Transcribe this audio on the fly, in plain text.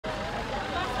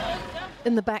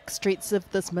In the back streets of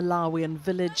this Malawian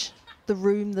village, the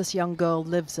room this young girl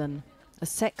lives in, a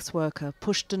sex worker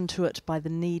pushed into it by the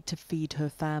need to feed her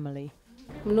family.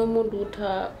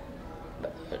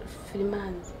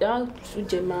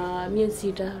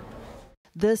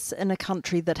 This in a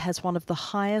country that has one of the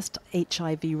highest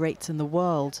HIV rates in the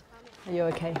world. Are you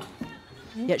okay?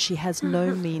 Yet she has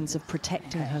no means of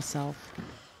protecting herself.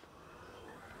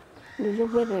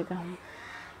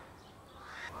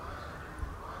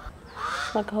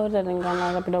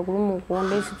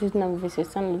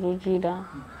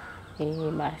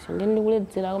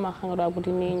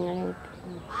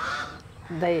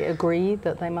 They agree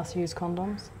that they must use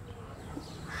condoms?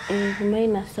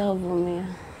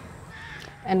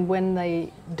 And when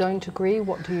they don't agree,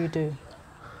 what do you do?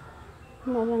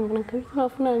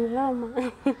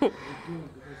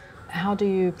 How do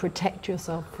you protect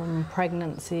yourself from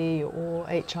pregnancy or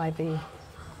HIV?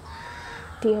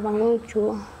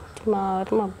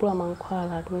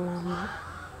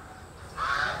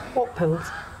 What pills?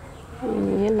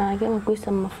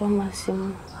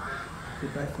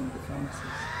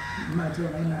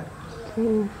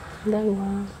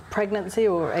 Pregnancy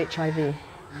or HIV?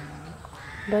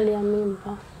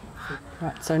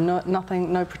 Right, so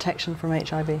no protection from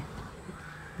HIV.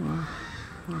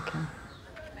 Okay.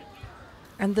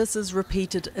 And this is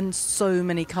repeated in so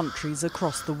many countries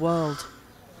across the world.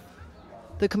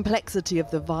 The complexity of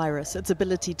the virus, its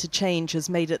ability to change, has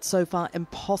made it so far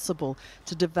impossible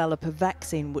to develop a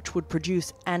vaccine which would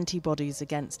produce antibodies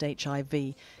against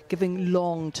HIV, giving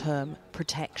long-term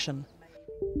protection.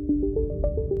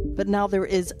 But now there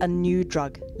is a new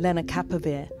drug,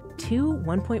 lenacapavir. 2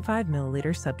 1.5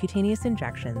 milliliter subcutaneous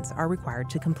injections are required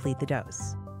to complete the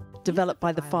dose. Developed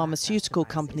by the pharmaceutical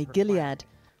company Gilead,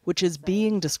 which is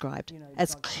being described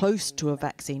as close to a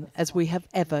vaccine as we have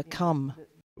ever come.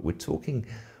 We're talking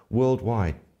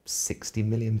worldwide, 60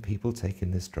 million people taking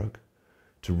this drug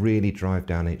to really drive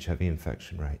down HIV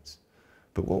infection rates.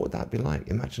 But what would that be like?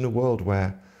 Imagine a world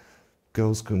where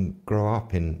girls can grow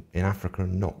up in Africa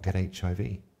and not get HIV.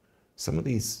 In some of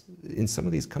these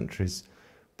countries,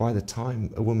 by the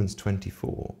time a woman's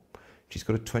 24, she's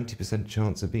got a 20%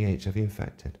 chance of being HIV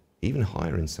infected, even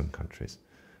higher in some countries.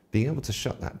 Being able to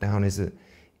shut that down is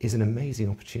an amazing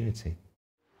opportunity.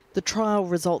 The trial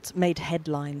results made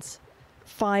headlines.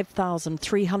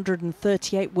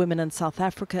 5,338 women in South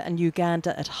Africa and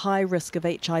Uganda at high risk of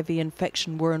HIV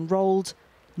infection were enrolled.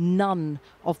 None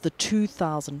of the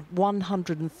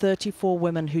 2,134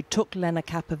 women who took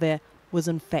lenacapavir was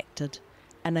infected.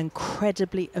 An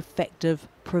incredibly effective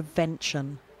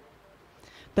prevention.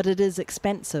 But it is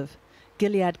expensive.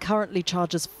 Gilead currently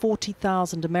charges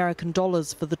 $40,000 American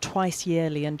for the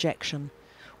twice-yearly injection,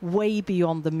 way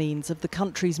beyond the means of the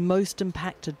countries most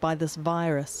impacted by this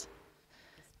virus.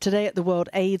 Today at the World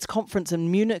AIDS Conference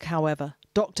in Munich, however,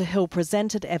 Dr. Hill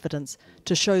presented evidence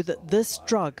to show that this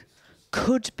drug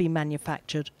could be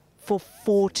manufactured for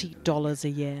 $40 a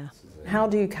year. How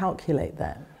do you calculate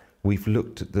that? We've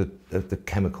looked at the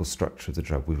chemical structure of the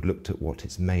drug. We've looked at what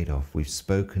it's made of. We've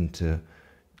spoken to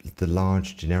the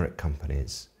large generic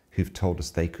companies who've told us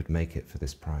they could make it for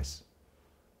this price.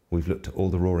 We've looked at all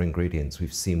the raw ingredients.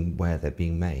 We've seen where they're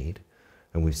being made,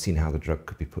 and we've seen how the drug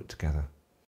could be put together.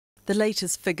 The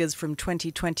latest figures from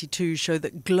 2022 show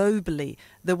that globally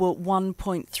there were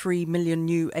 1.3 million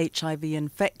new HIV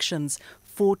infections,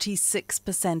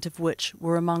 46% of which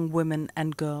were among women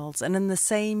and girls. And in the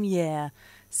same year,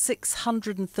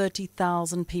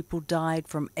 630,000 people died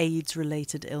from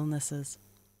AIDS-related illnesses.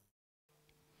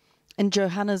 In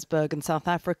Johannesburg in South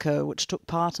Africa, which took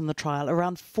part in the trial,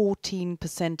 around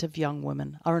 14% of young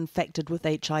women are infected with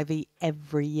HIV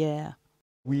every year.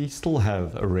 We still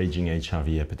have a raging HIV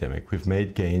epidemic. We've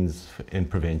made gains in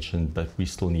prevention, but we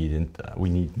still need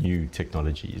new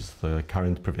technologies. The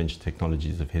current prevention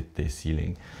technologies have hit their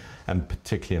ceiling, and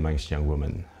particularly amongst young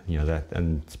women.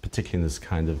 And particularly in this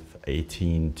kind of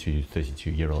 18 to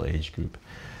 32-year-old age group.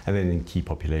 And then in key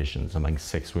populations, amongst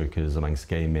sex workers, amongst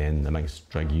gay men, amongst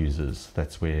drug users.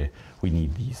 That's where we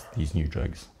need these new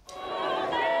drugs.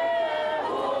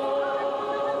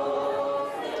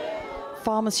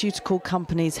 Pharmaceutical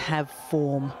companies have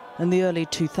form. In the early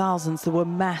 2000s, there were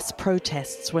mass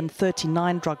protests when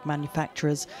 39 drug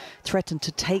manufacturers threatened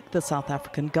to take the South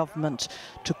African government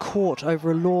to court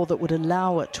over a law that would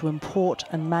allow it to import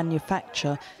and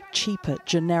manufacture cheaper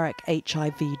generic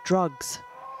HIV drugs.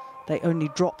 They only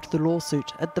dropped the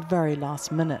lawsuit at the very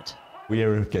last minute. We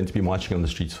are going to be marching on the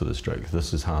streets for this drug.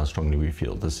 This is how strongly we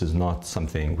feel. This is not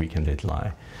something we can let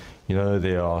lie.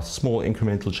 There are small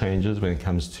incremental changes when it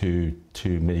comes to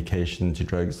medication, to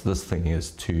drugs. This thing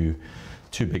is too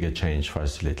big a change for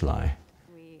us to let lie.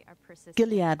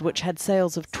 Gilead, which had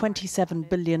sales of $27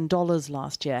 billion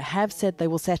last year, have said they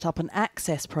will set up an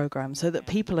access program so that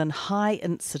people in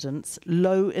high-incidence,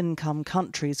 low-income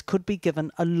countries could be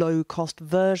given a low-cost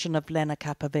version of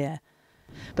lenacapavir.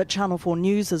 But Channel 4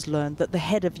 News has learned that the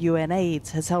head of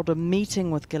UNAIDS has held a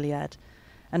meeting with Gilead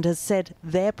and has said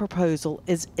their proposal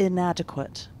is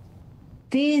inadequate.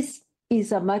 This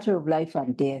is a matter of life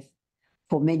and death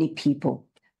for many people.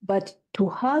 But to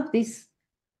have this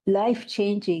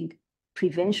life-changing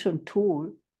prevention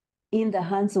tool in the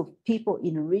hands of people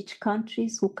in rich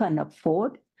countries who can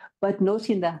afford, but not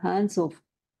in the hands of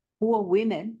poor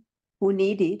women who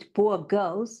need it, poor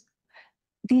girls,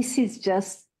 this is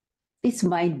just, it's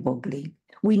mind-boggling.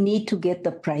 We need to get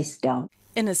the price down.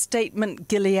 In a statement,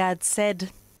 Gilead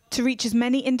said, to reach as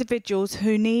many individuals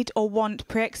who need or want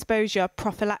pre-exposure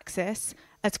prophylaxis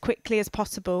as quickly as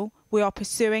possible, we are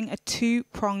pursuing a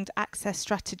two-pronged access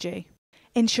strategy,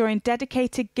 ensuring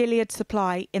dedicated Gilead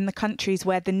supply in the countries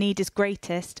where the need is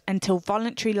greatest until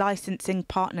voluntary licensing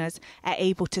partners are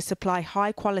able to supply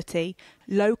high-quality,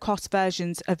 low-cost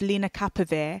versions of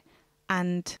lenacapavir,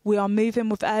 and we are moving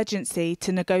with urgency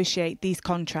to negotiate these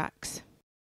contracts.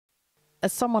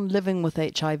 As someone living with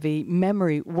HIV,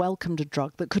 Memory welcomed a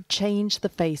drug that could change the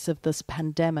face of this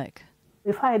pandemic.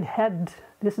 If I had had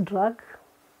this drug,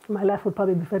 my life would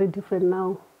probably be very different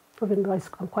now. Even though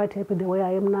I'm quite happy the way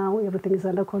I am now, everything is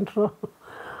under control.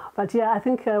 But yeah, I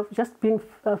think just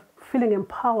feeling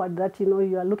empowered that,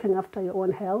 you are looking after your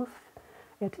own health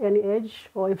at any age,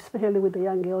 or especially with the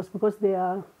young girls, because they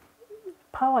are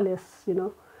powerless,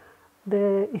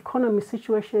 The economy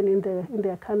situation in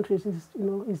their countries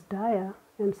is dire,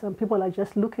 and some people are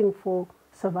just looking for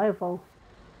survival.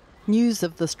 News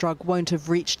of this drug won't have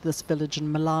reached this village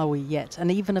in Malawi yet, and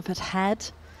even if it had,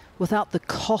 without the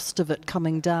cost of it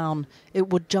coming down, it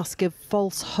would just give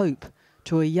false hope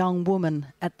to a young woman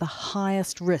at the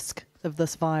highest risk of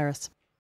this virus.